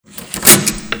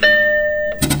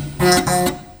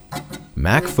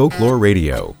Mac Folklore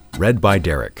Radio, read by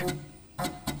Derek.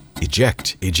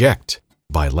 Eject, Eject,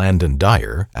 by Landon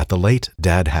Dyer at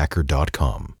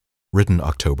thelateDadHacker.com. Written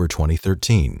October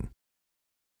 2013.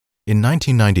 In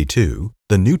 1992,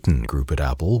 the Newton Group at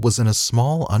Apple was in a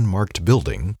small unmarked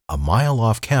building a mile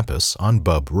off campus on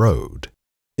Bubb Road.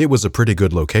 It was a pretty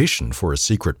good location for a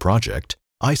secret project,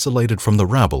 isolated from the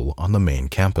rabble on the main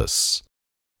campus.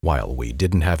 While we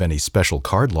didn't have any special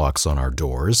card locks on our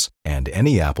doors, and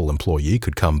any Apple employee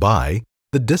could come by,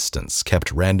 the distance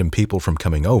kept random people from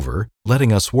coming over,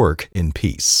 letting us work in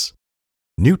peace.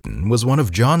 Newton was one of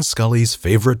John Scully's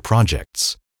favorite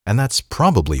projects, and that's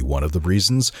probably one of the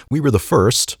reasons we were the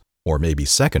first, or maybe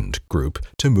second, group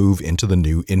to move into the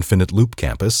new Infinite Loop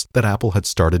campus that Apple had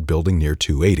started building near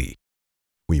 280.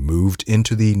 We moved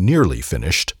into the nearly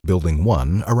finished Building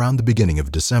 1 around the beginning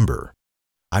of December.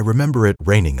 I remember it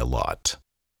raining a lot.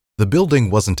 The building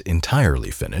wasn't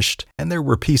entirely finished, and there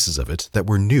were pieces of it that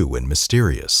were new and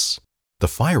mysterious. The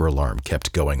fire alarm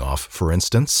kept going off, for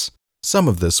instance. Some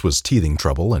of this was teething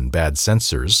trouble and bad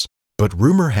sensors, but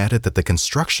rumor had it that the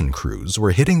construction crews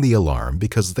were hitting the alarm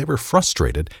because they were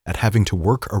frustrated at having to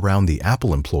work around the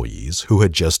Apple employees who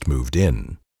had just moved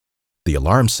in. The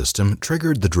alarm system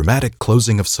triggered the dramatic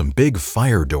closing of some big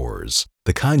fire doors,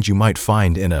 the kind you might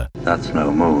find in a "that's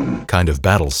no moon" kind of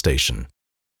battle station.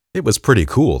 It was pretty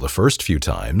cool the first few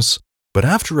times, but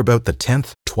after about the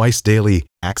 10th twice-daily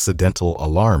accidental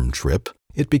alarm trip,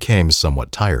 it became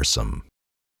somewhat tiresome.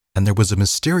 And there was a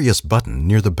mysterious button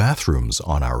near the bathrooms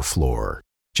on our floor,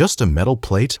 just a metal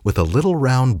plate with a little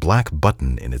round black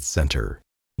button in its center.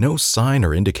 No sign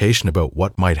or indication about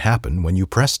what might happen when you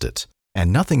pressed it,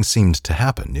 and nothing seemed to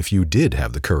happen if you did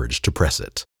have the courage to press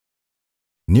it.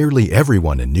 Nearly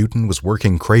everyone in Newton was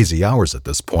working crazy hours at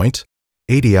this point.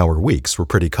 80-hour weeks were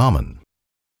pretty common.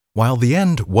 While the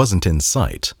end wasn't in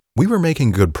sight, we were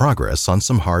making good progress on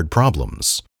some hard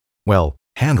problems. Well,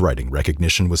 handwriting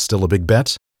recognition was still a big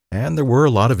bet, and there were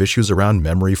a lot of issues around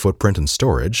memory footprint and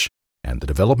storage, and the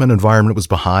development environment was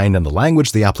behind, and the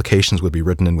language the applications would be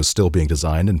written in was still being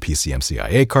designed, and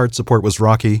PCMCIA card support was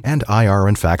rocky, and IR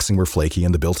and faxing were flaky,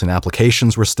 and the built-in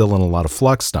applications were still in a lot of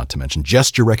flux, not to mention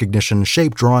gesture recognition,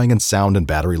 shape drawing, and sound and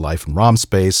battery life and ROM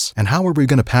space, and how were we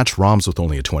going to patch ROMs with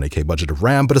only a 20K budget of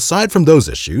RAM? But aside from those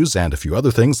issues, and a few other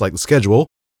things like the schedule,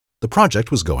 the project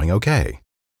was going okay.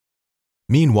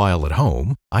 Meanwhile, at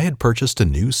home, I had purchased a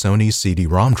new Sony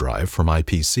CD-ROM drive for my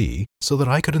PC so that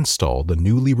I could install the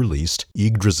newly released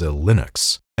Yggdrasil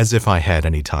Linux, as if I had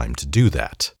any time to do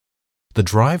that. The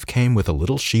drive came with a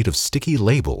little sheet of sticky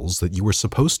labels that you were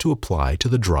supposed to apply to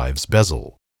the drive's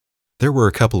bezel. There were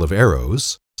a couple of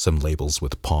arrows, some labels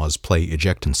with pause, play,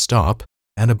 eject, and stop,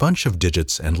 and a bunch of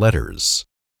digits and letters.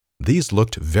 These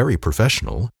looked very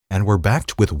professional and were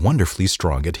backed with wonderfully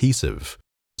strong adhesive.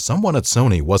 Someone at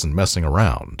Sony wasn't messing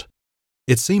around.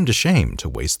 It seemed a shame to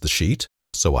waste the sheet,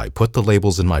 so I put the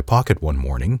labels in my pocket one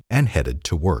morning and headed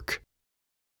to work.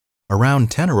 Around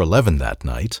 10 or 11 that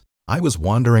night, I was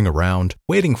wandering around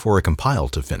waiting for a compile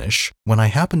to finish when I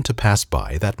happened to pass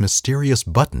by that mysterious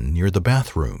button near the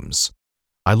bathrooms.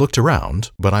 I looked around,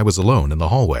 but I was alone in the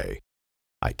hallway.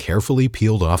 I carefully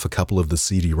peeled off a couple of the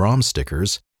CD-ROM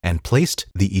stickers and placed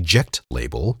the eject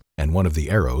label and one of the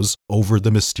arrows over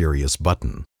the mysterious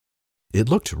button. It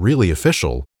looked really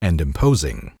official and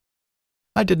imposing.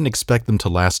 I didn't expect them to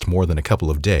last more than a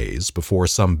couple of days before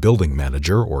some building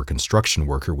manager or construction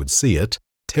worker would see it,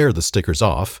 tear the stickers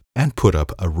off, and put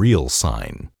up a real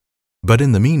sign. But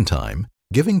in the meantime,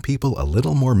 giving people a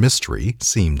little more mystery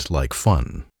seemed like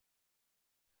fun.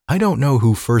 I don't know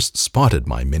who first spotted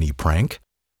my mini prank,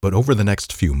 but over the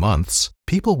next few months,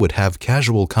 people would have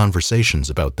casual conversations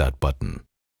about that button.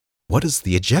 What does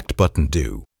the eject button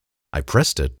do? I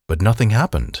pressed it, but nothing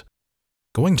happened.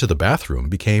 Going to the bathroom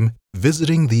became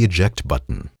visiting the eject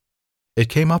button. It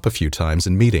came up a few times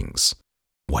in meetings.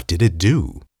 What did it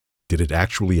do? Did it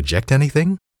actually eject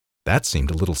anything? That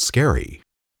seemed a little scary.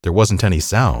 There wasn't any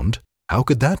sound. How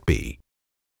could that be?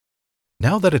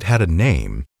 Now that it had a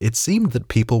name, it seemed that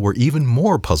people were even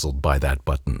more puzzled by that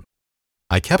button.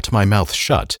 I kept my mouth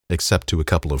shut, except to a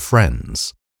couple of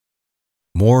friends.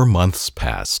 More months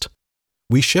passed.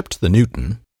 We shipped the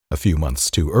Newton, a few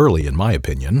months too early in my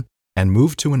opinion, and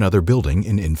moved to another building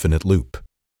in Infinite Loop.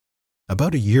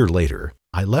 About a year later,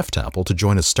 I left Apple to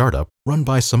join a startup run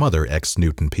by some other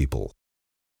ex-Newton people.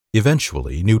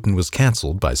 Eventually, Newton was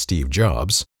canceled by Steve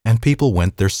Jobs, and people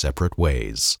went their separate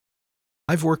ways.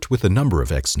 I've worked with a number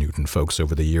of ex-Newton folks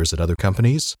over the years at other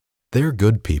companies. They're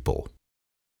good people.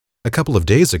 A couple of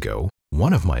days ago,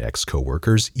 one of my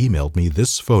ex-coworkers emailed me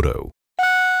this photo.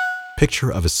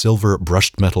 picture of a silver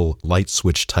brushed metal light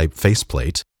switch type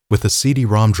faceplate with a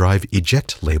CD-ROM drive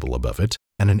eject label above it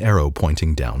and an arrow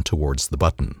pointing down towards the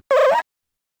button.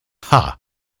 Ha!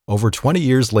 Over 20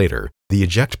 years later, the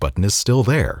eject button is still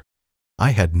there.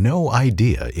 I had no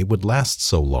idea it would last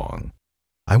so long.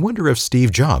 I wonder if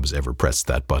Steve Jobs ever pressed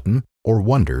that button or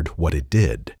wondered what it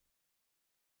did.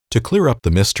 To clear up the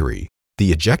mystery,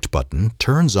 the eject button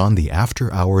turns on the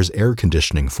after-hours air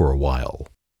conditioning for a while.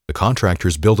 The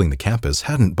contractors building the campus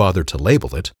hadn't bothered to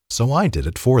label it, so I did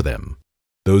it for them.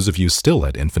 Those of you still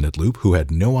at Infinite Loop who had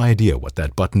no idea what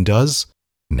that button does,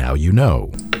 now you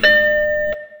know.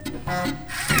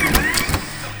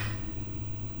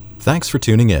 Thanks for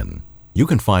tuning in. You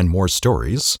can find more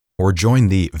stories or join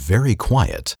the very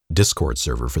quiet Discord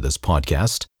server for this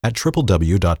podcast at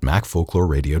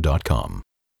www.macfolkloreradio.com.